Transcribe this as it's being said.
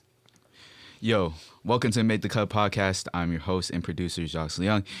Yo, welcome to Make the Cut podcast. I'm your host and producer, Jacques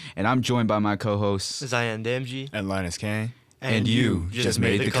Leung, and I'm joined by my co-hosts, Zion Damji. And Linus Kane. And you just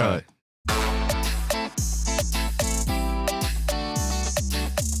made the cut.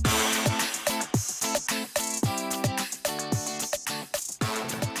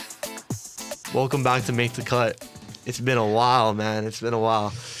 Welcome back to Make the Cut. It's been a while, man. It's been a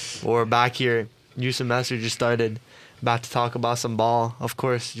while. We're back here. New semester just started. About to talk about some ball. Of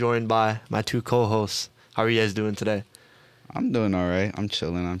course, joined by my two co-hosts. How are you guys doing today? I'm doing all right. I'm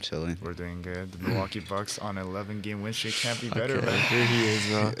chilling. We're doing good. The Milwaukee Bucks on an 11-game win streak can't be better, man. Here he is,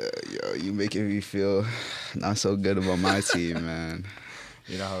 bro. Yo, you making me feel not so good about my team, man.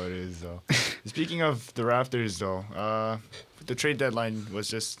 You know how it is, though. Speaking of the Raptors, though, the trade deadline was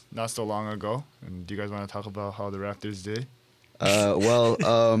just not so long ago. And do you guys want to talk about how the Raptors did?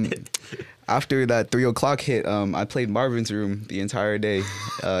 After that 3 o'clock hit, I played Marvin's Room the entire day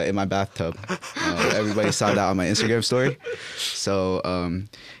in my bathtub. Everybody saw that on my Instagram story. So,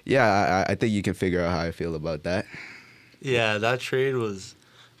 I think you can figure out how I feel about that. Yeah, that trade was...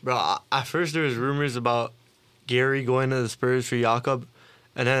 Bro, at first there was rumors about Gary going to the Spurs for Jakob.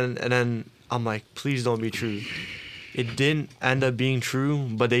 And then I'm like, please don't be true. It didn't end up being true,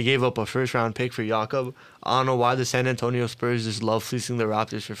 but they gave up a first-round pick for Jakob. I don't know why the San Antonio Spurs just love fleecing the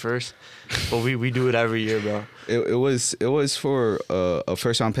Raptors for first, but we do it every year, bro. It was for a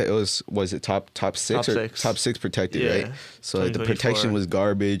first-round pick. Was it top six or six. top six protected, Yeah. right? So the protection was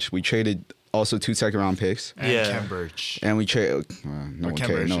garbage. We traded also 2 second-round picks. And Yeah. Kem Birch. And we traded. No Or one Kem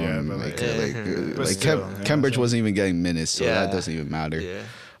cared. Birch, No yeah, one, but like, like- But like still, Kem, yeah, Kem Birch so- wasn't even getting minutes, so Yeah. that doesn't even matter. Yeah.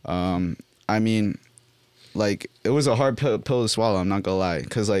 I mean, like, it was a hard pill to swallow. I'm not gonna lie,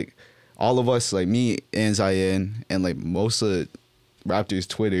 because like all of us, like me and Zion, and like most of Raptors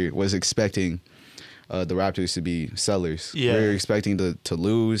Twitter was expecting the Raptors to be sellers. Yeah. We were expecting to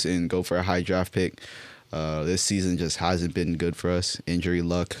lose and go for a high draft pick. This season just hasn't been good for us. Injury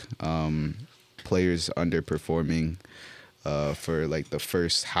luck, players underperforming for like the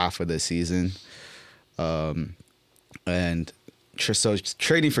first half of the season, and so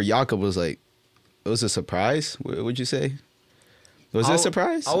trading for Jakob was like, it was a surprise. What would you say? Was it a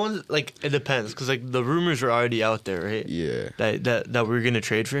surprise? I want like it depends because like the rumors were already out there, right? Yeah. That we are gonna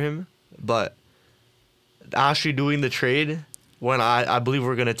trade for him, but actually doing the trade when I believe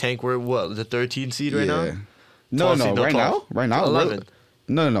we're gonna tank. We're what, the 13th seed right now? No, 12 seed, no, right 12. now, right now, 11.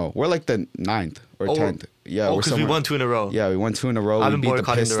 No, we're like the 9th or 10th. Yeah, we're because we won 2 in a row. Yeah, we won 2 in a row. I've We been beat the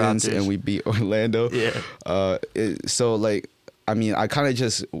boycotting the Pistons Raptors. and we beat Orlando. Yeah. So like, I mean, I kind of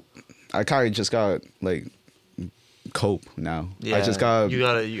just got like cope now. Yeah. I just got You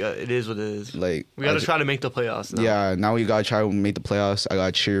gotta. It is what it is. like We gotta I ju- try to make the playoffs now. Yeah, now we gotta try to make the playoffs. I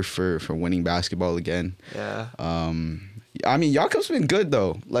gotta cheer for winning basketball again. Yeah. I mean, Jakob's been good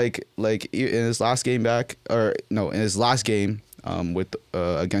though. Like in his last game back, in his last game with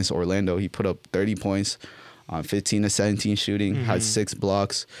against Orlando, he put up 30 points on 15 to 17 shooting, had 6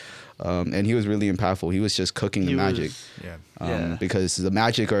 blocks, and he was really impactful. He was just cooking the Magic. Yeah. Because the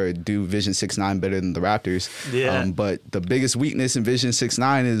Magic do Vision 6-9 better than the Raptors. Yeah. But the biggest weakness in Vision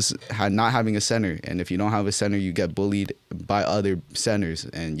 6-9 is not having a center. And if you don't have a center, you get bullied by other centers.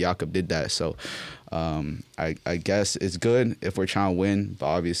 And Jakob did that. So I guess it's good if we're trying to win. But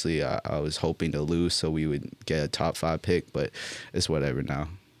obviously, I was hoping to lose so we would get a top 5 pick. But it's whatever now.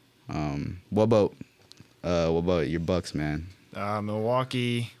 What about your Bucks, man?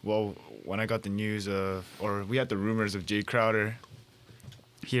 Milwaukee, well, when I got the news or we had the rumors of Jay Crowder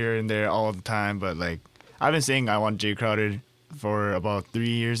here and there all the time, but like I've been saying I want Jay Crowder for about 3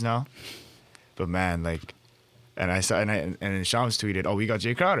 years now. But man, like, and I saw and Shams tweeted, "Oh, we got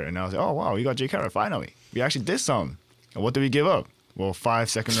Jay Crowder," and I was like, "Oh wow, we got Jay Crowder finally. We actually did something." And what did we give up? Well, 5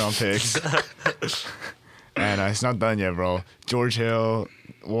 second-round picks. And it's not done yet, bro. George Hill,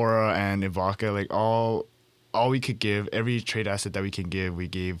 Wara, and Ibaka, like all we could give, every trade asset that we can give, we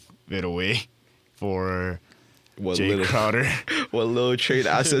gave it away for Jay Crowder. What little trade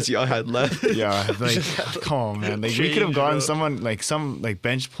assets y'all had left? Yeah, like, come on, man. Like, we could have gotten someone, like, some, like,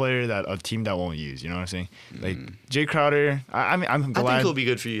 bench player that a team that won't use, you know what I'm saying? Like, Jay Crowder, I mean, I'm glad. I think he'll be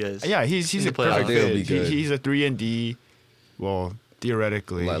good for you guys. Yeah, he's a playoff. perfect I think he'll fit. be good. He's a 3-and-D. Well,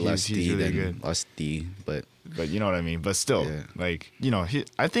 theoretically, Less he's D really than good. less D, but You know what I mean? But still, Yeah. like, you know,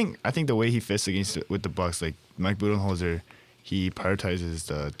 I think the way he fits with the Bucks, like Mike Budenholzer, he prioritizes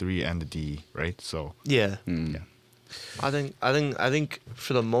the 3 and the D, right? So Yeah. mm. yeah. I think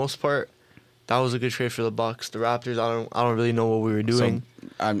for the most part, that was a good trade for the Bucks. The Raptors, I don't really know what we were doing.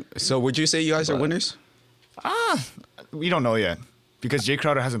 So would you say you guys are But- winners? We don't know yet. because Jay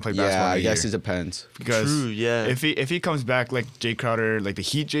Crowder hasn't played basketball Yeah, in a I guess year. it depends. Because True, yeah. if he comes back like Jay Crowder, like the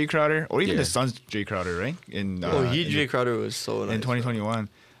Heat Jay Crowder, or even Yeah. the Suns Jay Crowder, right? Jay Crowder was so nice. in 2021,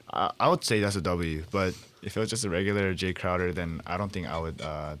 I would say that's a W. But if it was just a regular Jay Crowder, then I don't think I would.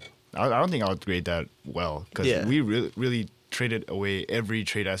 I don't think I would grade that well because Yeah. we really traded away every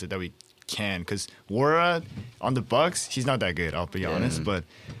trade asset that we can. Because Wara on the Bucks, he's not that good. I'll be honest, but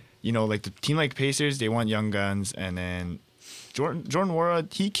you know, like the team like Pacers, they want young guns, and then Jordan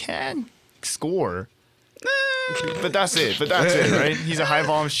Wara, he can score. But that's it. Right? He's a high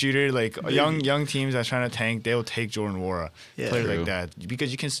volume shooter. Like young teams that are trying to tank, they'll take Jordan Wara, Yeah. players True. like that,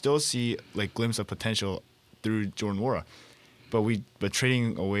 because you can still see like glimpse of potential through Jordan Wara. But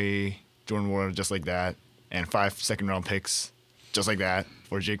trading away Jordan Wara just like that and 5 second-round picks just like that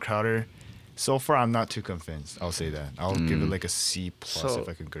for Jay Crowder, so far I'm not too convinced. I'll say that. I'll give it like a C plus So- if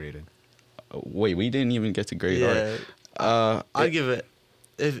I could grade it. Wait, we didn't even get to grade. Yeah. Art. I'd give it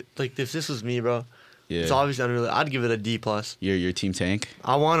if this was me, bro. Yeah. It's obviously unrealistic. I'd give it a D plus. Your team tank.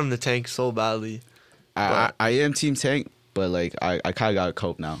 I want him to tank so badly. I am team tank, but like I kind of gotta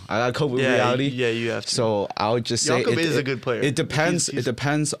cope now. I gotta cope with reality. Yeah, you have to. So I would just say Jakob is a good player. It depends. He's- It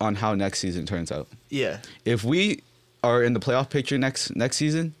depends on how next season turns out. yeah, If we are in the playoff picture next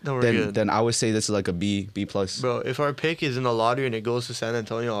season, Then we're good. then I would say this is like a B plus. bro. If our pick is in the lottery and it goes to San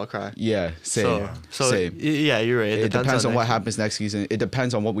Antonio, I'll cry. Yeah, same. So same. yeah, you're right. It depends on what next year. happens next season. It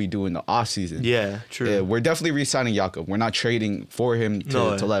depends on what we do in the off season. Yeah, true. Yeah, we're definitely re-signing Jakob. We're not trading for him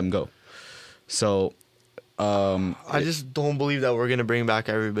No way. to let him go. So I just don't believe that we're gonna bring back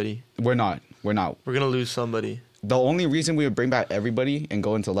everybody. we're not. We're not. We're gonna lose somebody. The only reason we would bring back everybody and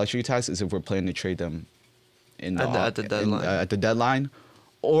go into luxury tax is if we're planning to trade them in At the deadline. at the deadline,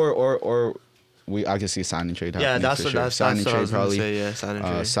 or I can see sign and trade. Yeah, happening that's for what sure. that's sign and what I trade was gonna probably. say. Yeah, sign and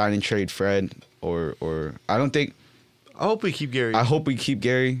trade. Sign and trade Fred or I don't think. I hope we keep Gary. I hope we keep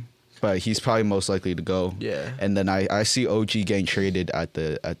Gary, but he's probably most likely to go. Yeah. And then I see OG getting traded at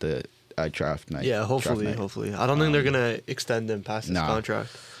draft night. Yeah, Draft hopefully, night. hopefully. I don't think they're gonna extend him past his Nah. contract.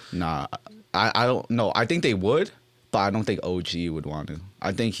 Nah, I don't know. I think they would, but I don't think OG would want to.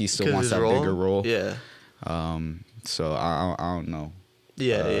 I think he still 'Cause wants his that bigger role. Yeah, So I don't know.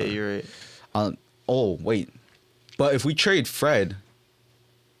 yeah, you're right. Oh wait, but if we trade Fred,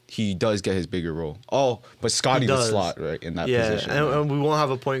 he does get his bigger role. Oh, but Scotty would does. slot right in that Yeah, position. and we won't have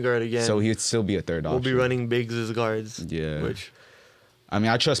a point guard again. So he'd still be a third we'll option. be running bigs as guards. Yeah. Which, I mean,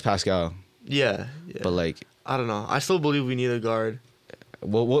 I trust Pascal, yeah. but like, I don't know. I still believe we need a guard.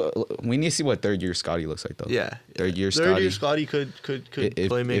 we need to see what third year Scotty looks like though. Yeah. Third year Third Scotty. year Scotty could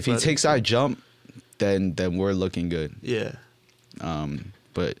play make If he better. takes that jump, then we're looking good. Yeah.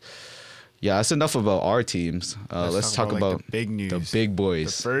 But yeah, that's enough about our teams. Let's talk like, about the big news. the big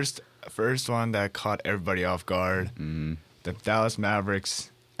boys. The first one that caught everybody off guard, the Dallas Mavericks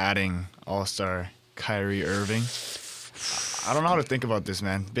adding All-Star Kyrie Irving. I don't know how to think about this,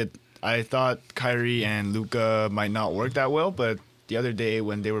 man. But I thought Kyrie and Luka might not work that well, but the other day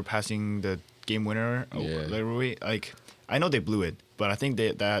when they were passing the game winner, Yeah. like I know they blew it, but I think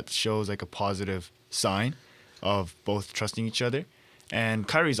that shows like a positive sign of both trusting each other. And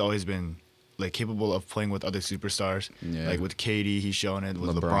Kyrie's always been like capable of playing with other superstars. Yeah. Like with KD, he's shown it.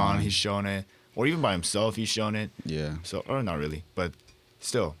 With LeBron. LeBron, he's shown it. Or even by himself, he's shown it. Yeah. So, or not really, but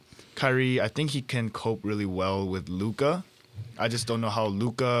still, Kyrie, I think he can cope really well with Luka. I just don't know how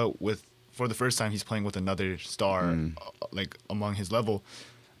Luka, for the first time, he's playing with another star, like among his level.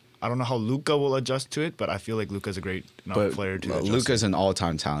 I don't know how Luka will adjust to it, but I feel like Luka's a great enough But player to adjust. Luka's an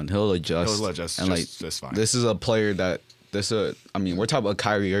all-time talent. He'll adjust. He'll adjust And just fine. this is a player that I mean, we're talking about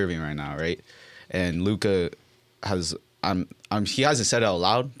Kyrie Irving right now, right? And Luka has he hasn't said it out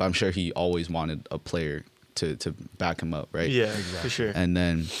loud, but I'm sure he always wanted a player to back him up, right? Yeah, for sure. And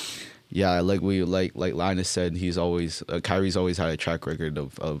then, yeah, like Linus said, he's always Kyrie's always had a track record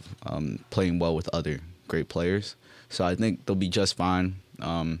of playing well with other great players. So I think they'll be just fine.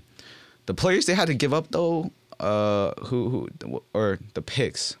 The players they had to give up though, who or the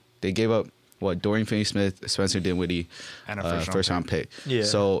picks they gave up. What, Dorian Finney-Smith, Spencer Dinwiddie, And a first round pick. Yeah.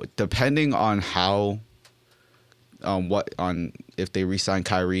 So depending on how, if they re-sign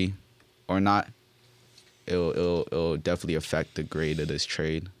Kyrie or not, it'll definitely affect the grade of this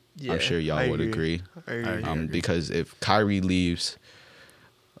trade. Yeah, I'm sure y'all I would agree. I agree. agree. Because if Kyrie leaves,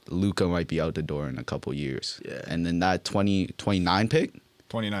 Luka might be out the door in a couple years. Yeah. And then that 29 pick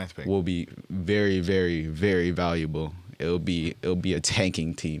 29th pick. will be very, very, very valuable. It'll be a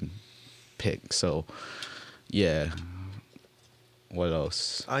tanking team pick. So, yeah. What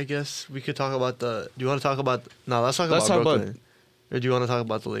else? I guess we could talk about do you want to talk about? No, let's talk Let's about talk about- Brooklyn. Or do you want to talk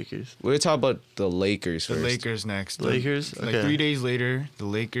about the Lakers? We're talking about the Lakers The first. Lakers next. Lakers? Like Okay. 3 days later, the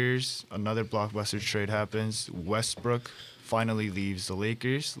Lakers, another blockbuster trade happens. Westbrook finally leaves the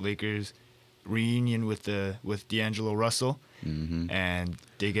Lakers. Lakers reunion with D'Angelo Russell, and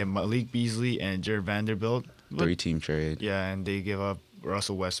they get Malik Beasley and Jared Vanderbilt. But- 3-team trade. Yeah, and they give up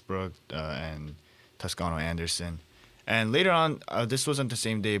Russell Westbrook and Toscano Anderson. And later on, this wasn't the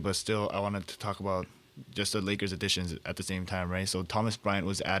same day, but still, I wanted to talk about just the Lakers additions at the same time, right? So Thomas Bryant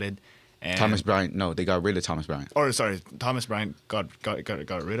was added. And Thomas Bryant. No, they got rid of Thomas Bryant. Or sorry, Thomas Bryant got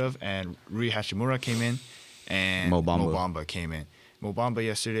rid of, and Rui Hachimura came in, and Mo Bamba. Mo Bamba came in. Mo Bamba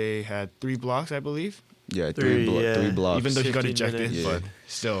yesterday had 3 blocks, I believe. Yeah, Three, yeah. 3 blocks. Even though he got 15 ejected, minutes. but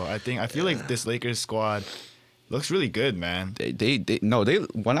still, I feel like this Lakers squad looks really good, man. they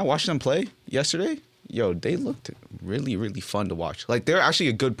when I watched them play yesterday, they looked really, really fun to watch. Like, they're actually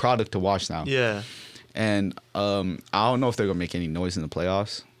a good product to watch now. Yeah. And I don't know if they're gonna make any noise in the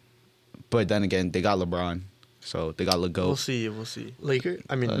playoffs, but then again, they got LeBron, so they got LeGo. We'll see. Laker?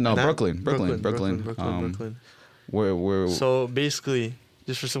 I mean, No, not- Brooklyn. Brooklyn. We're So basically,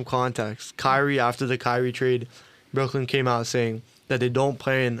 just for some context, Kyrie, after the Kyrie trade, Brooklyn came out saying that they don't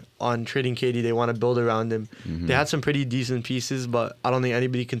plan on trading KD. They want to build around him. They had some pretty decent pieces, but I don't think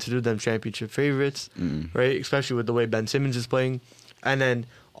anybody considered them championship favorites, right? Especially with the way Ben Simmons is playing. And then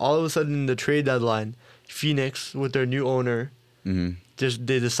all of a sudden, in the trade deadline, Phoenix, with their new owner, they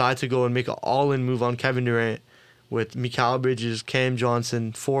decide to go and make an all-in move on Kevin Durant with Mikal Bridges, Cam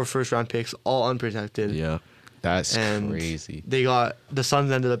Johnson, 4 first-round picks, all unprotected. yeah, that's And crazy. the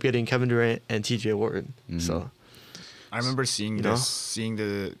Suns ended up getting Kevin Durant and TJ Warren. So I remember seeing You know?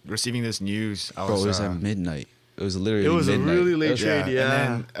 receiving this news. I Bro, was, it was at midnight. It was literally It was a midnight. really late It was- trade,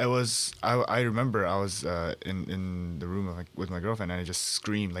 yeah. And then I remember I was in the room with my girlfriend, and I just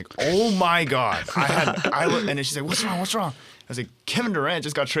screamed like, "Oh my god!" And then she's like, "What's wrong? What's wrong?" I was like, "Kevin Durant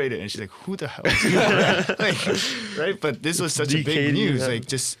just got traded," and she's like, "Who the hell is Kevin Durant?" Like, right? But this was such a big DKD, news, yeah. like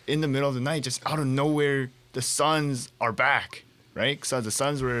just in the middle of the night, just out of nowhere, the Suns are back. Right, so the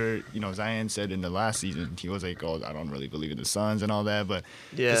Suns were, Zion said in the last season, he was like, "Oh, I don't really believe in the Suns and all that," but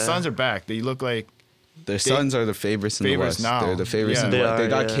Yeah. the Suns are back. They look like The Suns are the favorites in the favorites West. now. They're the favorites Yeah. in the They West. They are,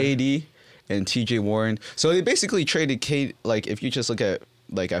 got yeah. KD and TJ Warren. So they basically traded KD. Like, if you just look at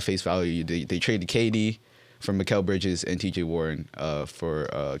at face value, they traded KD for Mikal Bridges and TJ Warren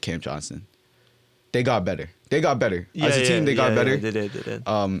for Cam Johnson. They got better. As a team, they got better. They did.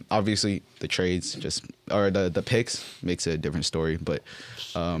 Obviously, the trades the picks makes it a different story. But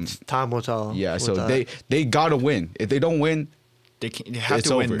Time will tell. yeah, with so that. they gotta win. If they don't win, they have It's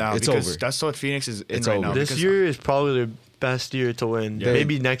to over. win now It's because over. that's what Phoenix is in It's right over. now. This because year is probably their best year to win. Yeah.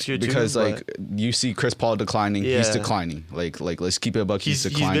 Maybe next year too. because but you see Chris Paul declining. He's Yeah. declining. Like let's keep it a buck. He's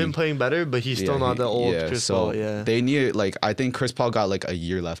he's declining. been playing better, but he's still not the old Chris so Paul. Yeah. they need I think Chris Paul got a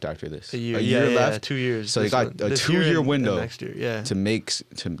year left after this. A year left. 2 years. So they This got one- a this year 2-year and window next year. Yeah.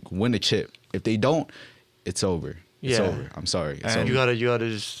 to win a chip. If they don't, it's over. It's Yeah. over. I'm sorry. It's And over. You gotta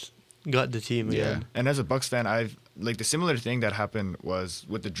just gut the team Yeah. again. And as a Bucks fan, I've the similar thing that happened was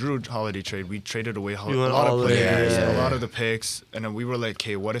with the Drew Holiday trade. We traded away a You went lot all of in, players, yeah. a lot of the picks, and then we were like,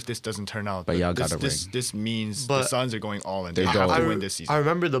 "Okay, what if this doesn't turn out?" But y'all this, got a this, ring. this means But the Suns are going all in. They They have don't. to win this season. I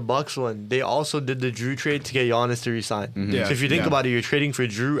remember the Bucks one. They also did the Drew trade to get Giannis to resign. Yeah, So if you think yeah. about it, you're trading for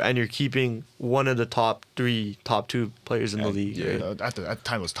Drew and you're keeping one of the top 2 players in the league. yeah. Right? At the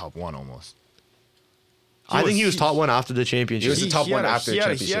time, it was top 1 almost. I think he was top 1 after the championship. He was the top one after he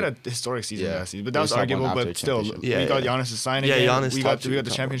had championship. a historic season Yeah. last season, but He that was was top one arguable. after But still, championship. Yeah, we got yeah. Giannis to sign Yeah, again. Giannis we top got two, the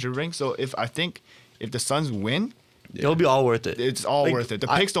top championship ring. So if the Suns win, It'll be all worth it. it's all Like, worth it. The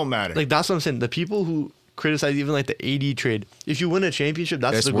I- picks don't matter. Like that's what I'm saying. The people who criticize even the AD trade, if you win a championship,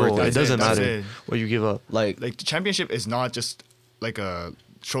 that's That's the worth goal. it. It That's doesn't that's matter it. what you give up. Like the championship is not just like a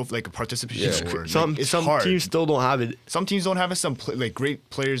trophy, like a participation Yeah. award. Some Like, it's some hard. teams still don't have it. Some teams don't have it. Great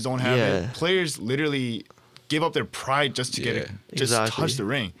players don't have Yeah. it. Players literally give up their pride just to get Yeah. it, just Exactly. touch the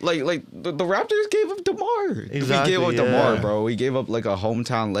ring. the Raptors gave up DeMar. Exactly, We gave up yeah. DeMar, bro. We gave up a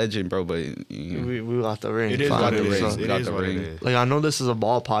hometown legend, bro. But We got the ring. It is Got what the it ring. is. We It got is the what it ring. is. Like I know this is a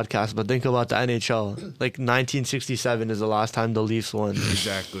ball podcast, but think about the NHL. Like 1967 is the last time the Leafs won.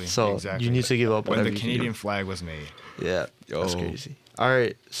 Exactly. So exactly. you need to give up when whatever the you can Canadian give. flag was made. Yeah, that's Yo. crazy. All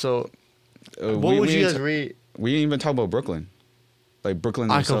right, so what what would you guys rate? We didn't even talk about Brooklyn. Brooklyn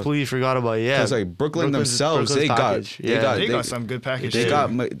I themselves. completely forgot about it. Yeah, Because Brooklyn themselves, they package. They got some good packages. They did.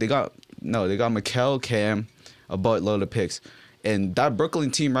 got Mikal, Cam, a buttload of picks, and that Brooklyn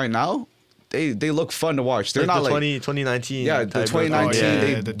team right now, they look fun to watch. They're like not the like 2019. yeah, type the of- 2019 Oh,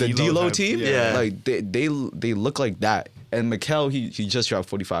 yeah, the the D-Lo type, team. yeah. Like they look like that. And Mikel, he just dropped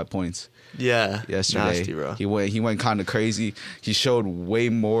 45 points Yeah. yesterday. Nasty, bro. He went kind of crazy. He showed way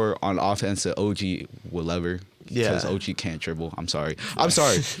more on offense than OG will ever. Because Yeah. OG can't dribble. I'm sorry.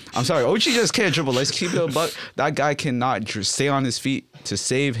 OG just can't dribble. Let's keep it a buck. That guy cannot stay on his feet to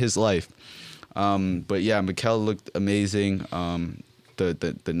save his life. But yeah, Mikel looked amazing.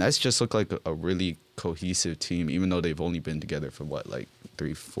 The Nets just look like a really cohesive team, even though they've only been together for what, like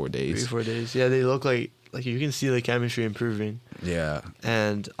 3-4 days. 3-4 days. Yeah, they look like you can see the chemistry improving. Yeah.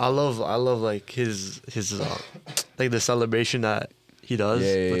 And I love like his like the celebration that he does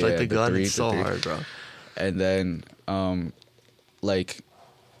Yeah, with like the gun. three, It's so the three. hard, bro. And then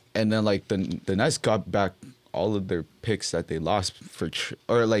the Nets got back all of their picks that they lost for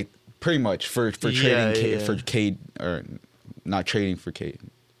pretty much for trading Yeah, for Cade, or not trading for Cade.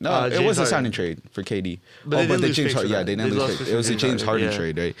 No, it James was a Harden. signing trade for KD. But they didn't the lose James picks for Harden, yeah, that. they They didn't lose lost picks. picks It was for a James Harden yeah.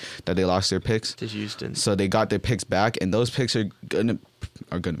 trade, right? That they lost their picks. To Houston. So they got their picks back, and those picks are gonna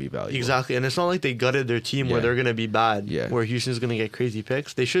be valuable. Exactly, and it's not like they gutted their team where Yeah. they're gonna be bad. Yeah. Where Houston's gonna get crazy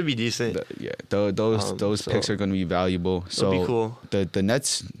picks. They should be decent. Those so picks are gonna be valuable. So it'll be cool. The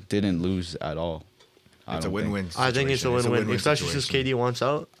Nets didn't lose at all. I It's a don't think. win-win. I think it's a situation. win-win, especially since KD wants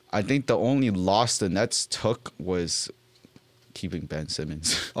out. I think the only loss the Nets took was keeping Ben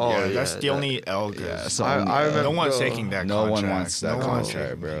Simmons. Yeah, that's the that- only L. Yeah, Cause so I remember- no one's bro. taking that. No one contract. wants that No one's contract,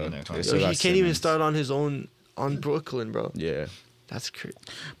 taking bro. that They contract. still So got he can't even Simmons. start on his own on Brooklyn, bro. Yeah. That's crazy.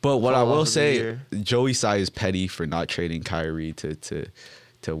 But what I Fall will off of the say, year. Joey Tsai is petty for not trading Kyrie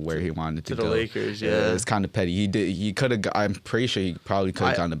to where he wanted to To the go. Lakers, yeah. It's kind of petty. He could have. I'm pretty sure he probably could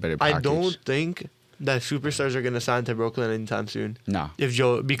have gotten a better package. I don't think that superstars are gonna sign to Brooklyn anytime soon. No.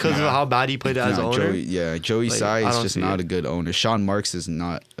 Because Nah. of how bad he played as an No, owner. Joey Like, Tsai I is don't just see not it. a good owner. Sean Marks is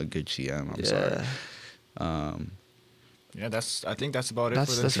not a good GM. I'm sorry. Yeah, I think that's about it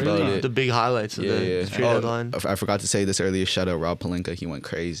for the That's trade about really deadline. it. the big highlights of the trade deadline. I forgot to say this earlier. Shout out Rob Pelinka. He went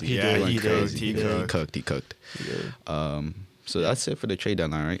crazy. He Yeah, did, he he cooked. did, He he did. cooked. He cooked. Yeah. So that's it for the trade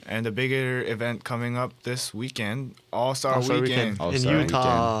deadline, right? And the bigger event coming up this weekend, All-Star All-Star Weekend. in All-Star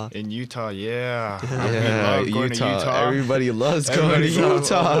Utah. In Utah, yeah. Yeah, We love going to Utah. Everybody loves going to Everybody loves-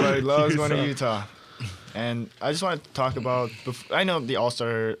 Utah. Everybody loves going to Utah. And I just want to talk about. I know the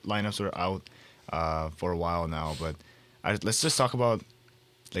All-Star lineups were out for a while now, but let's just talk about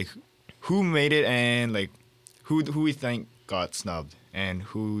like who made it and like who we think got snubbed and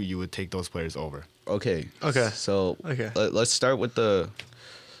who you would take those players over. Okay. Okay. So Okay. let's start with the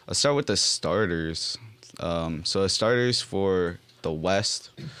starters. So the starters for the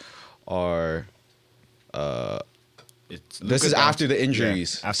West are It's this Luka is Doncic- after the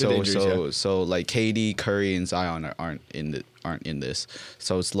injuries. Yeah, after the injuries, So like KD, Curry, and Zion aren't in this.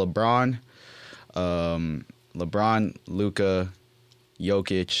 So it's LeBron, Luka,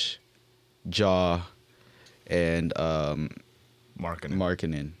 Jokic, Ja, and Markkanen.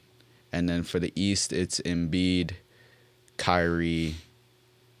 Markkanen. And then for the East, it's Embiid, Kyrie.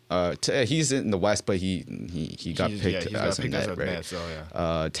 He's in the West, but he got picked he's as got a picked net, as a right? net, so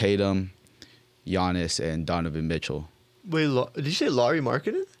yeah. Tatum, Giannis, and Donovan Mitchell. Wait, did you say Laurie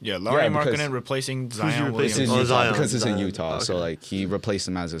Marketing? Yeah, Laurie because- Markkanen replacing he Zion replacing? It's in Williamson. Oh, Utah Zion. because it's in Zion. Utah. So Okay. like he replaced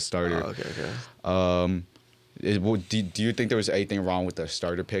him as a starter. Oh, okay. Do you think there was anything wrong with the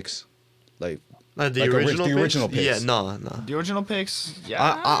starter picks? Like Like the Like original the picks? original picks. Yeah, no. The original picks, yeah.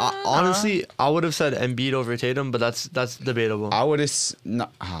 I honestly, I would have said Embiid over Tatum, but that's debatable. I would have the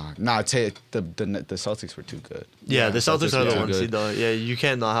Celtics were too good. yeah, the Celtics are the too one good. seed though. Yeah, you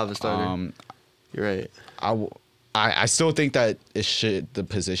can't not have a starter. You're right. I still think that the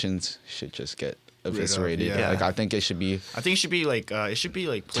positions should just get eviscerated. yeah. Like I think it should be I think it should be like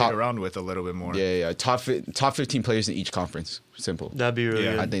played Top- around with a little bit more. yeah top 15 players in each conference. Simple. That'd be really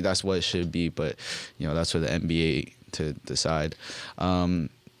Yeah. good. I think that's what it should be, but that's for the NBA to decide. The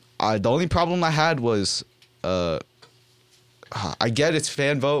only problem I had was I get it's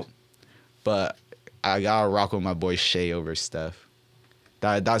fan vote, but I gotta rock with my boy Shea over Steph.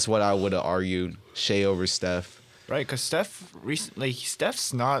 That's what I would have argued. Shea over Steph. Right, because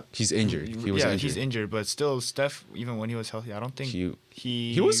Steph's not. He's injured. He was injured. he's injured, but still, Steph, even when he was healthy, I don't think He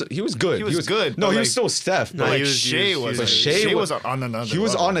he was good. He was good, No, but he like- was still Steph. No, but like he was- Shea was. But Shea Shea was was- on another. he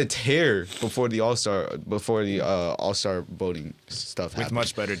was level on a tear before the All-Star voting stuff with happened.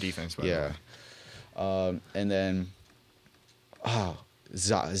 much better defense. By the Yeah. way. And then,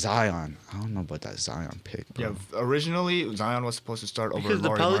 Zion. I don't know about that Zion pick. Bro. Yeah, originally Zion was supposed to start over Because the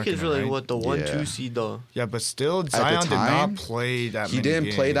Lauri Pelicans Markkanen, were like right? what the Yeah. 1-2 seed though. Yeah, but still, the Zion did time, not play that. He many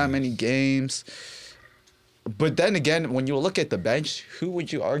didn't play that games. many games. But then again, when you look at the bench, who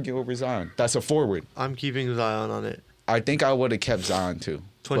would you argue over Zion? That's a forward. I'm keeping Zion on it. I think I would have kept Zion too.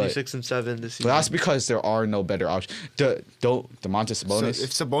 26 and 7 this But season. that's because there are no better options. Domantas So Sabonis. if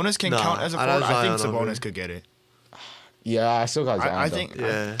Sabonis can Nah, count as a I'd forward, have I think Zion over. Sabonis could get it. yeah, I still got Zion. I though. think.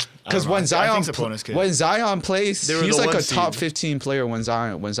 Yeah. Because when I Zion think Sabonis could. when Zion plays, They were he's the like one a top seed. 15 player when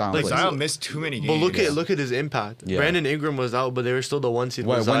Zion Like, plays. Zion missed too many games. But look at his impact. Yeah. Brandon Ingram was out, but they were still the 1 seed.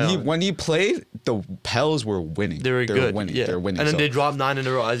 when, with when he Zion. when he played, the Pels were winning. They were good. winning. Yeah. They're winning. And then so- they dropped 9 in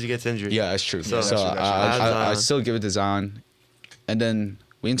a row as he gets injured. Yeah, that's true. So- So, That's true, that's I, true. I, I Zion. still give it to Zion. And then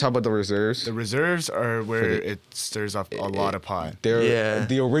we can talk about the reserves. The reserves are where the- it stirs up a lot of pot. They're, Yeah.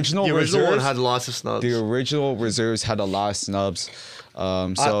 The original The original reserves. one had lots of snubs. the original reserves had a lot of snubs.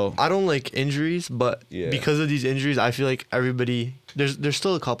 So I don't like injuries, but Yeah. because of these injuries, I feel like everybody there's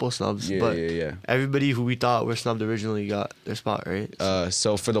still a couple snubs, Yeah, but yeah. everybody who we thought were snubbed originally got their spot, right?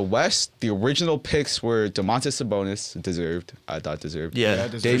 So for the West, the original picks were Domantas Sabonis, deserved. I thought deserved. Yeah, Yeah,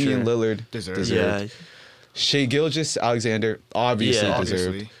 deserved. Damian sure. Lillard, Deserved. deserved. yeah, Shea Gilgeous Alexander, obviously Yeah.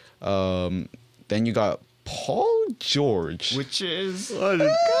 deserved. Obviously. Then you got Paul George. Which is.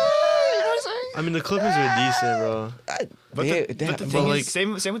 I mean the Clippers are decent, bro. But They- the, they- but the but thing like- is,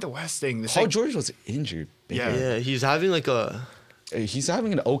 same with the West thing. The Paul same, George was injured. Yeah. Yeah, he's having like a He's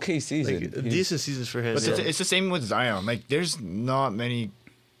having an okay season. He's- decent seasons for him. but yeah. it's the same with Zion. Like, there's not many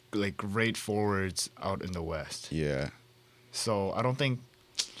like great forwards out in the West. Yeah. So I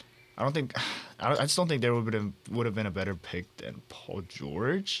just don't think there would have been a better pick than Paul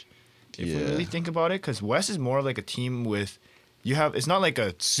George. If we Yeah. really think about it, because West is more like a team with, it's not like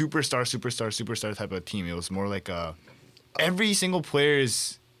a superstar type of team. It was more like every single player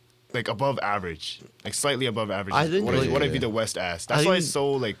is like above average, like slightly above average. I think, what I like- view the West as. I That's why think- it's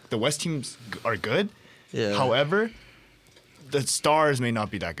so like the West teams are good. Yeah. However, the stars may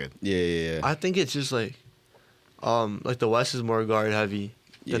not be that good. Yeah. I think it's just like the West is more guard heavy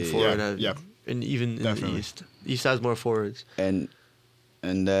than Yeah, forward yeah, heavy, yeah. and even in Definitely. the East, East has more forwards. And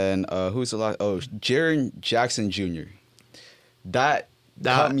then who's the last? Oh, Jaren Jackson Jr. That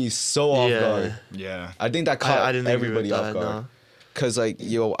caught me so off yeah. guard. Yeah. I think that caught I didn't agree everybody with off that, guard. no. Cause like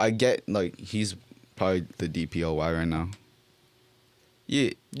I get like he's probably the DPOY right now.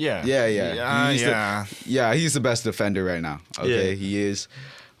 Yeah. Yeah. Yeah. He's yeah. he's the best defender right now. Okay, Yeah. he is.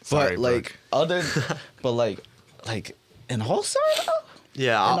 Sorry, But like Brooke. other, but like an all-star though?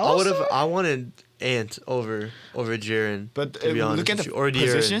 Yeah, And I would have. also- I wanted Ant over Jaren. But to be honest look at with the you, or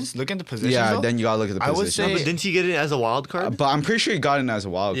De'Aaron. positions. Look at the positions. Yeah, though. then you gotta look at the I would position. say- No, but didn't he get it as a wild card? But I'm pretty sure he got in as a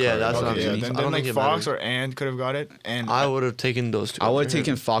wild Yeah, card. that's what I'm Okay, saying. yeah, I then don't like think it Fox matters. or Ant could have got it, and I would have taken those two. I would over have him.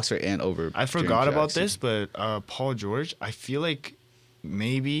 taken Fox or Ant over. I Jaren forgot about Jackson. this, but Paul George, I feel like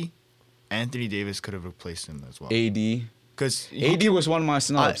maybe Anthony Davis could have replaced him as well. AD. Because AD was one of my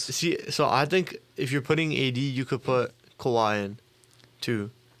snubs. See, so I think if you're putting AD, you could put Kawhi in,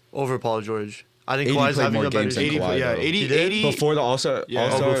 too, over Paul George. I think AD Kawhi's played having more a better games than season. Kawhi, yeah, though. 80, He did? 80 Before the All-Star, Yeah.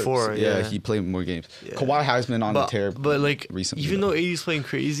 All-Star Oh, before, yeah. he played more games. Yeah. Kawhi has been on the But, tear but like, recently. even though. though AD's playing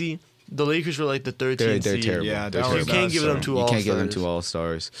crazy, the Lakers were like the 13th they're seed. terrible. Yeah, They're that was- terrible. You can't give them so- two You All-Stars. can't give them two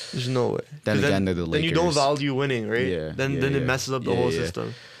All-Stars. There's no way. Then 'Cause again, they're the Then you don't Lakers. value winning, right? Yeah, Then yeah, it yeah. messes up the Yeah, whole yeah.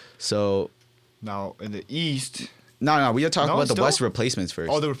 system. So now in the East. no, we gotta talk No, about the still? West replacements first.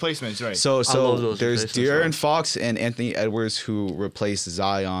 Oh, the replacements, right? So love those there's replacements, De'Aaron man. Fox and Anthony Edwards who replaced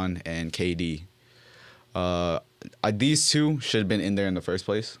Zion and KD. These two should have been in there in the first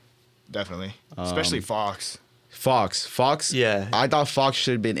place. Definitely, especially Um, Fox. Fox. Yeah. I thought Fox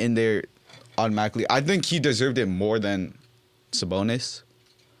should have been in there automatically. I think he deserved it more than Sabonis.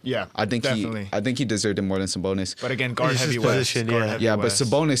 Yeah, I think definitely. he deserved it more than Sabonis. But again, guard It's heavy his West. position, guard yeah. heavy Yeah, but West,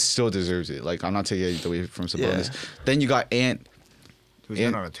 Sabonis still deserves it. Like I'm not taking it away from Sabonis. Yeah. Then you got Ant. who's been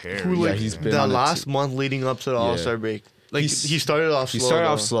and- on a tear. Who, Yeah, like, he's been the on a last month leading up to the All-Star break. Like, He's- he started off He slow. started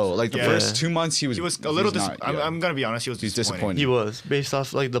though. off slow. Like the Yeah. first 2 months, he was He was a little. he's not- yeah. I'm gonna be honest. He was He's disappointing. He was, based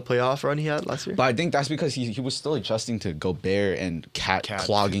off, like, the playoff run he had last year. But I think that's because he was still adjusting to Gobert and Cat Cat,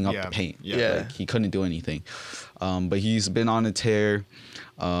 clogging up yeah, the paint. yeah. Yeah. Like, he couldn't do anything. But he's been on a tear.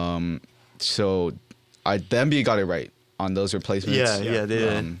 So the NBA got it right on those replacements. Yeah, they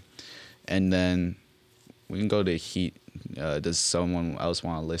did. And then we can go to Heat. Does someone else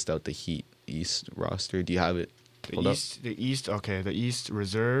want to list out the Heat East roster? Do you have it? pulled up? The East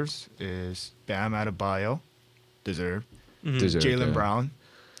reserves is Bam Adebayo, deserved. Mhm. Deserved, Jalen yeah. Brown,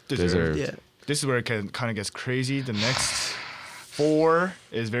 Deserved. Yeah. This is where it kind of gets crazy. The next four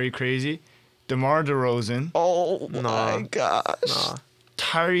is very crazy. DeMar DeRozan, Oh Nah. my gosh. Nah.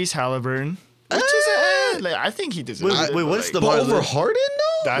 Tyrese Halliburton, which is like I think he deserves. Wait, it, wait, but, what's like, the But Mar over list? Harden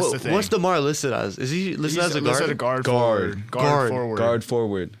though? That's the thing. What's DeMar listed as? Is he listed as a guard? Listed a guard Guard. forward. Guard forward. Guard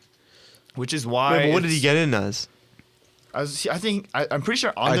forward. Which is why. Wait, but what did it's- he get in as? I'm pretty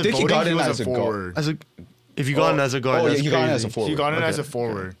sure on I the think he voting got he in was as a a guard. forward. As a, If you got him as a guard, Oh, yeah, that's you got him as a crazy. forward. He got it as a Okay,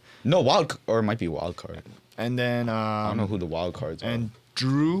 forward. No, or it might be wild card. And then I don't know who the wild cards are. and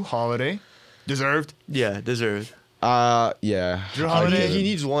Drew Holiday, deserved. Yeah, deserved. Yeah. Drew I'd Holiday, give He it.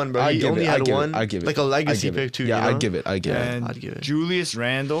 needs one, bro. I'd He give only it, had I'd give it, one. I'd give it. Like a legacy I'd give it. pick too. Yeah, you know? I'd give it. I'd give And it. I'd give it. Julius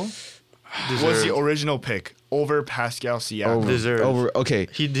Randle was Deserved. the original pick over Pascal Siakam. Over, Deserved. okay.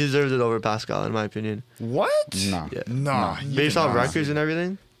 He deserved it over Pascal, in my opinion. What? Nah. Yeah. Nah. you Based off cannot. records and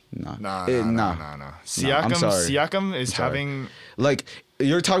everything. Nah. Nah, It- nah, nah. nah, nah, nah. I'm Siakam, sorry. Siakam is sorry. having. Like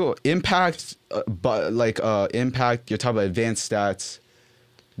you're talking about impact, but like impact. You're talking about advanced stats,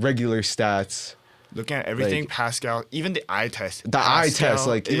 regular stats. Looking at everything, Like- Pascal, even the eye test. The eye test, Pascal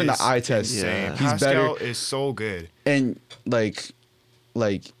like, even the is eye test, insane. yeah. He's Pascal better. is so good. And like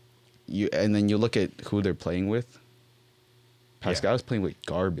you, and then you look at who they're playing with. Pascal's playing with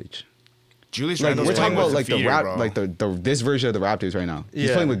garbage. Julius Like Randle's we're talking playing about with like feeder, the bro. like the this version of the Raptors right now. He's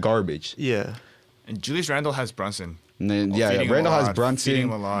Yeah. playing with garbage. Yeah, And Julius Randle has Brunson. And then yeah, Feeding him a Randall has lot, feeding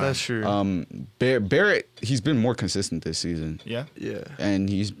him a Brunson. lot. that's true. Barrett, he's been more consistent this season. Yeah. yeah. And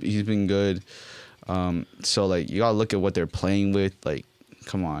he's been good. So like you gotta look at what they're playing with. Like,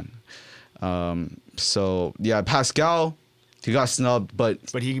 come on. So yeah, Pascal, he got snubbed, but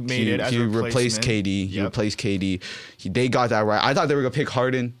But he made it as a replaced replacement. KD. He Yep. replaced KD. They got that right. I thought they were gonna pick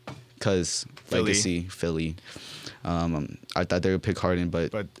Harden because Philly. legacy Philly. I thought they would pick Harden,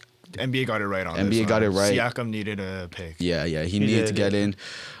 but But NBA got it right on NBA this got one. it right. Siakam needed a pick. yeah, he needed to did, get in.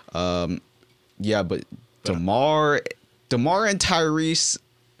 Yeah, but DeMar and Tyrese,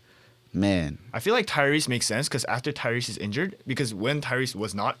 man. I feel like Tyrese makes sense because after Tyrese is injured, because when Tyrese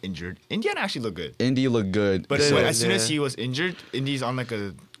was not injured, Indiana actually looked good. Indy looked good. But So- as soon as Yeah. he was injured, Indy's on like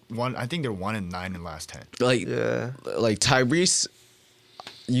a one. I think they're 1-9 in last 10. like Yeah. like Tyrese,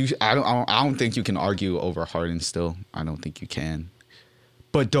 I don't think you can argue over Harden still. I don't think you can.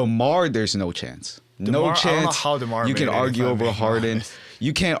 But DeMar, there's no chance. DeMar, No I don't know chance. how DeMar you made can it, if argue I'm over being Harden. honest.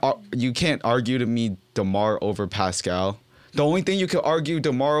 You can't argue to me DeMar over Pascal. The only thing you can argue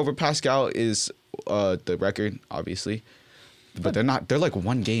DeMar over Pascal is the record, obviously. But they're not. They're like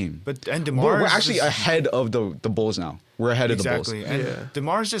one game. But and DeMar, We're is actually just- ahead of the Bulls now. We're ahead of the Bulls. exactly. And Yeah.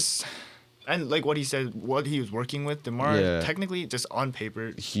 DeMar's just. And like what he said, what he was working with, DeMar Yeah. technically just on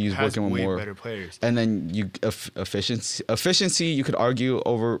paper He's has working with way more better players. And then efficiency, you could argue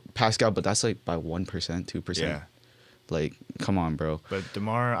over Pascal, but that's like by 1%, 2%. Yeah. Like, come on, bro. But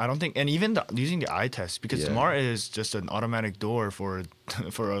DeMar, I don't think, and even using the eye test because Yeah. DeMar is just an automatic door for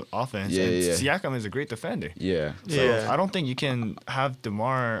an offense, Yeah, and yeah. Siakam is a great defender. Yeah. So Yeah. I don't think you can have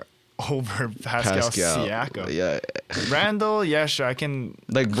DeMar over Pascal Siakam. Yeah. Randall, yeah, sure, I can.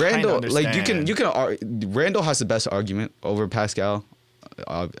 Like kinda Randall, like understand. Randall has the best argument over Pascal.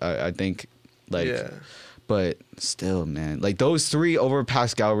 I think, like, Yeah. but still, man, like those three over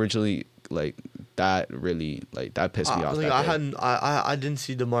Pascal originally, like that really, like that pissed me off. Like that day. I didn't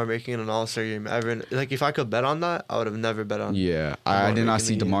see DeMar making an All-Star game ever. Like if I could bet on that, I would have never bet on. Yeah, I DeMar did not making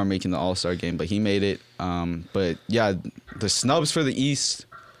see the game. DeMar making the All Star game, but he made it. But yeah, the snubs for the East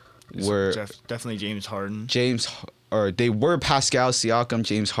were Definitely James Harden. they were Pascal Siakam,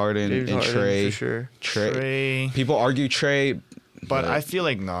 James Harden, James and Harden, Trey. for sure. Trey. People argue Trey, But I feel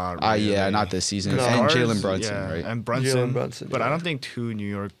like not. yeah, really. not this season. No. And Stars, Jalen Brunson, yeah, right? And Brunson. Jalen Brunson, But I yeah. don't think two New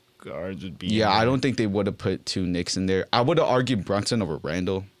York guards would be. Yeah, in I there. don't think they would have put two Knicks in there. I would have argued Brunson over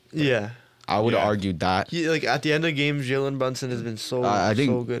Randall. Yeah. I would have Yeah. argued that. He, like at the end of games, Jalen Brunson has been so I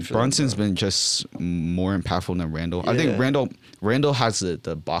think so good. For Brunson's them, been just more impactful than Randall. I think Yeah. Randall has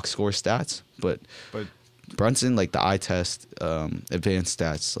the box score stats, but But Brunson, like the eye test, advanced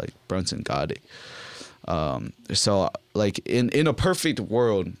stats, like Brunson got it. So like in a perfect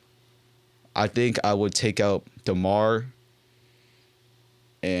world, I think I would take out DeMar,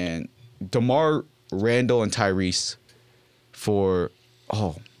 Randall, and Tyrese for.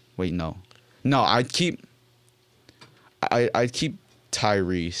 Oh wait, no, I'd keep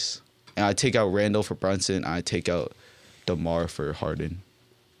Tyrese, and I'd take out Randall for Brunson. And I'd take out DeMar for Harden.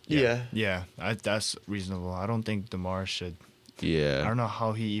 Yeah. yeah, that's reasonable. I don't think DeMar should. I Yeah. don't know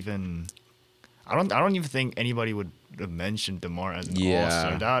how he even. I don't even think anybody would have mentioned DeMar as an Yeah.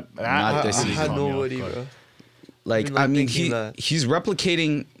 all-star. That Not this I season. had caught me off nobody, guard. bro. Like Even, I like, mean, thinking that. he's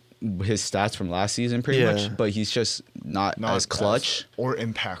replicating his stats from last season pretty Yeah. much, but he's just not as clutch or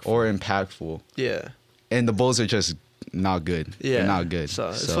impactful. or impactful. Yeah. And the Bulls are just not good. Yeah. They're not good. So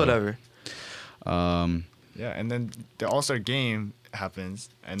it's whatever. Yeah, and then the All-Star game happens,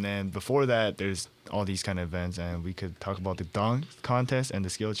 and then before that, there's all these kind of events, and we could talk about the dunk contest and the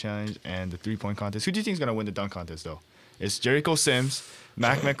skill challenge and the three-point contest. Who do you think is gonna win the dunk contest though? It's Jericho Sims,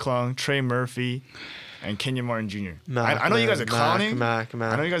 Mac McClung, Trey Murphy, and Kenyon Martin Jr. Mac, I know you guys are man, clowning. Mac.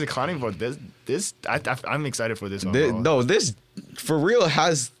 I know you guys are clowning, but I'm excited for this one. Thi- bro. no, this for real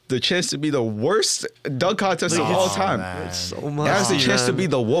has the chance to be the worst dunk contest of Look, all it's- time. man. It's so It much. has the chance to man. be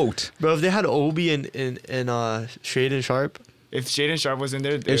the WOT. Bro, if they had Obi and Shaden Sharp, If Shaden Sharp was in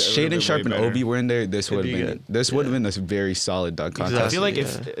there, If Shaden Sharp and Obi were in there, this It'd would be have been good. this would have Yeah. been a very solid dunk Exactly. contest. I feel like Yeah.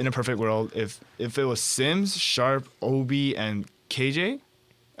 if in a perfect world, if it was Sims, Sharp, Obi, and KJ,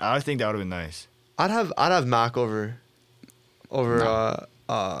 I think that would have been nice. I'd have Mac over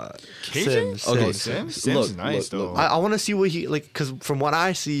KJ? Sims. Okay, Sims look, is nice look, though. I want to see what he like, because from what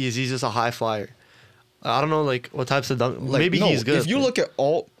I see is he's just a high flyer. I don't know like what types of dunk. Like, Maybe no, he's good. If you look at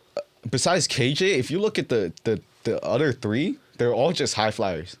all, besides KJ, if you look at the other three, they're all just high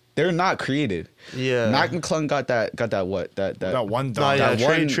flyers. They're not created. Yeah. Mac McClung got that what that that one Nah, dunk. yeah,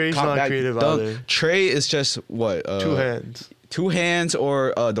 that Trey's not combat creative dunk. either. Trey is just what two hands. two hands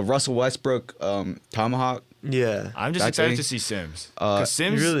or the Russell Westbrook tomahawk. Yeah. I'm just that excited thing. to see Sims. Uh, Cause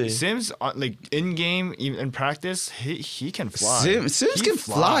Sims, Really? Sims, like in game, even in practice, he can fly. Sims He can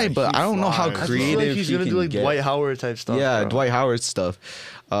fly, but He I don't know how flies. I feel like creative he's he gonna can do like get. Dwight Howard type stuff. Yeah, bro. Dwight Howard stuff.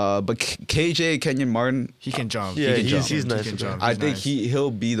 But KJ Kenyon Martin, He can jump. Yeah, he can he's- jump. he's He nice can with that. jump. I He's think nice.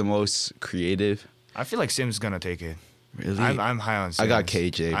 he'll be the most creative. I feel like Sims gonna take it. Really, I'm high on Sims. I got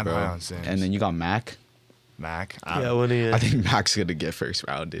KJ, I'm bro, high on Sims. and then you got Mac. Mac. Yeah, when he. I think Mac's gonna get first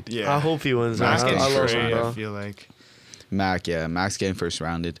rounded. Yeah. I hope he wins. Man. Mac's I getting love Trey, him, I bro. feel like. Mac, yeah, Mac's getting first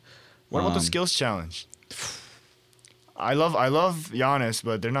rounded. What about the Um, skills challenge? I love Giannis,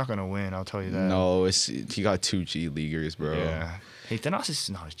 but they're not gonna win. I'll tell you that. No, he got two G leaguers, bro. Yeah. Hey, Thanos is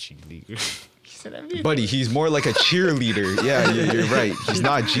not a G leaguer. He's an NBA. Buddy, he's more like a cheerleader. Yeah, you're right. He's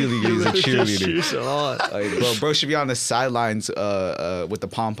not a G leaguer. He's a cheerleader. Cheers a lot. Like, bro should be on the sidelines with the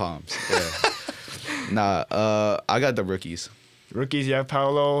pom poms. Yeah. Nah, I got the rookies. Rookies, you have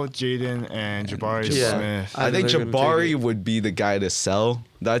Paolo, Jaden, and Jabari Yeah. Smith. I think they're gonna take Jabari it. would be the guy to sell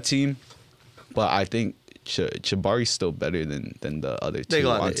that team, but I think Jabari's still better than the other They two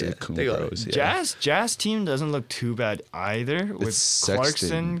got it, yeah. They got it. Antetokounmpos, yeah. Jazz team doesn't look too bad either with Sexton.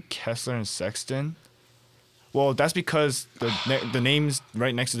 Clarkson, Kessler, and Sexton. Well, that's because the names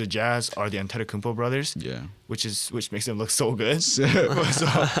right next to the Jazz are the Antetokounmpo brothers, Yeah. which makes them look so good. So,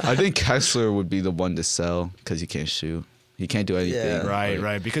 I think Kessler would be the one to sell because he can't shoot. He can't do anything. Yeah. Right, Like,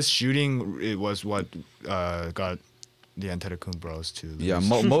 right. Because shooting it was what got the Antetokounmpos to lose. Yeah,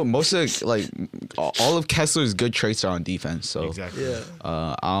 most of like all of Kessler's good traits are on defense. So exactly.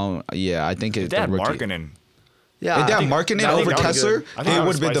 Yeah. I think it's They the had rookie. Markkinen. Yeah. If they I had think- Markkinen I think over that was Kessler, good. I think they that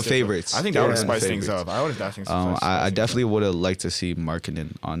would have been the spiced it up. favorites. I think They that would would've have been spiced things favorites. up. I would have spiced things up. I definitely would have liked to see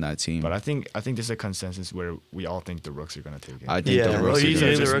Markkinen on that team. But I think this is a consensus where we all think the Rooks are gonna take it. I think Yeah. the Oh, Rooks you are These think are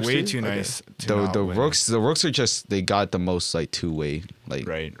gonna- the just Rooks way too? too Okay. nice. To the not win. Rooks are just they got the most like two-way like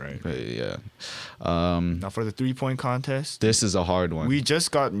Right. yeah. Now for the 3-point contest, This is a hard one. we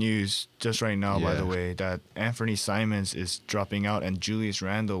just got news just right now, by Yeah. the way, that Anthony Simons is dropping out and Julius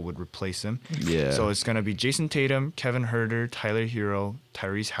Randle would replace him. Yeah. So it's gonna be Jason Tatum, Kevin Herter, Tyler Hero,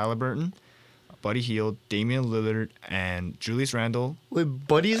 Tyrese Halliburton, Buddy Hield, Damian Lillard, and Julius Randle. Wait,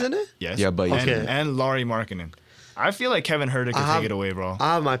 Buddy's in it? Yes. Yeah, Buddy. Okay. And Laurie Markkinen. I feel like Kevin Herter can I have- take it away, bro.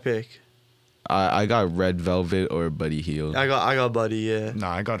 I have my pick. I got Red Velvet or Buddy Hield. I got Buddy. Yeah. Nah,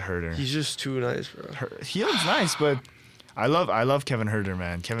 I got Herter. He's just too nice, bro. Hield's nice, but I love Kevin Herter,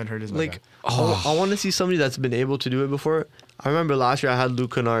 man. Kevin Herter's my Like, guy. I want to see somebody that's been able to do it before. I remember last year I had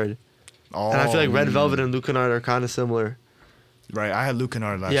Luke Kennard, Oh, and I feel like Red Velvet and Luke Kennard are kind of similar. Right, I had Luke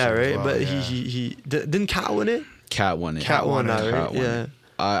Kennard last Yeah, year. right. as well, But yeah. he didn't Cat win it. Cat won it. Cat won that, it. right? Cat won Yeah. it.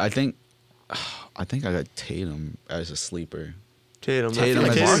 I think I got Tatum as a sleeper. Tatum. Tatum I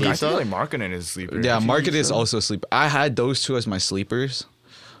and feel like Mark- I he's feel up. like Markkinen is a sleeper. Yeah, you Market think is so? also a sleeper. I had those two as my sleepers.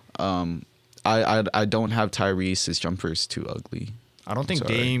 I don't have Tyrese. His jumper is too ugly. I don't think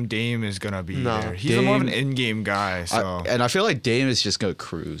Sorry. Dame is gonna be No. there. He's more of an Dame- in-game guy. So And I feel like Dame is just gonna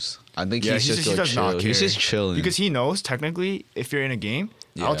cruise. I think yeah, he's just he gonna does chill. not care. He's just chilling because he knows technically if you're in a game,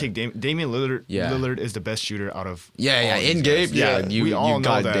 Yeah. I'll take Damian Lillard. Yeah. Lillard is the best shooter out of Yeah, all these in game, guys. yeah, we all know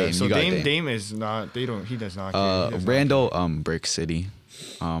got that. Dame. So you got Dame. Dame is not. He does not. Care. He does not Randall, Brick City.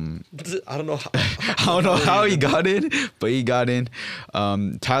 I don't know how. I don't know how he got in, but he got in.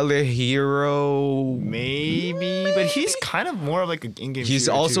 Tyler Hero. maybe, but he's kind of more of like an in-game. He's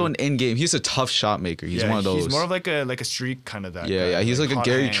shooter also too. an in-game. He's a tough shot maker. He's Yeah, one of those. He's more of like a streak kind of that. Yeah, guy, yeah. He's like a hot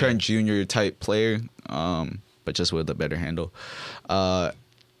Gary hand. Trent Jr. type player, but just with a better handle.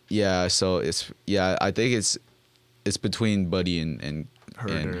 Yeah. So I think it's between Buddy and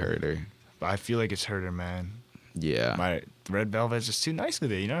Herter. But I feel like it's Herter, man. Yeah. My Red Velvet's just too nice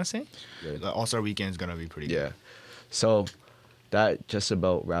with it. You know what I'm saying? Good. The All-Star Weekend is gonna be pretty good. Yeah. So that just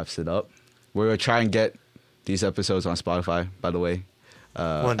about wraps it up. we're gonna try and get these episodes on Spotify. By the way,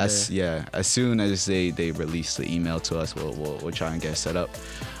 One day. as soon as they release the email to us, we'll try and get it set up.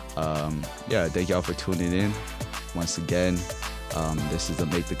 Thank y'all for tuning in once again. This is the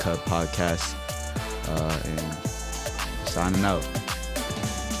Make the Cut podcast, and signing out.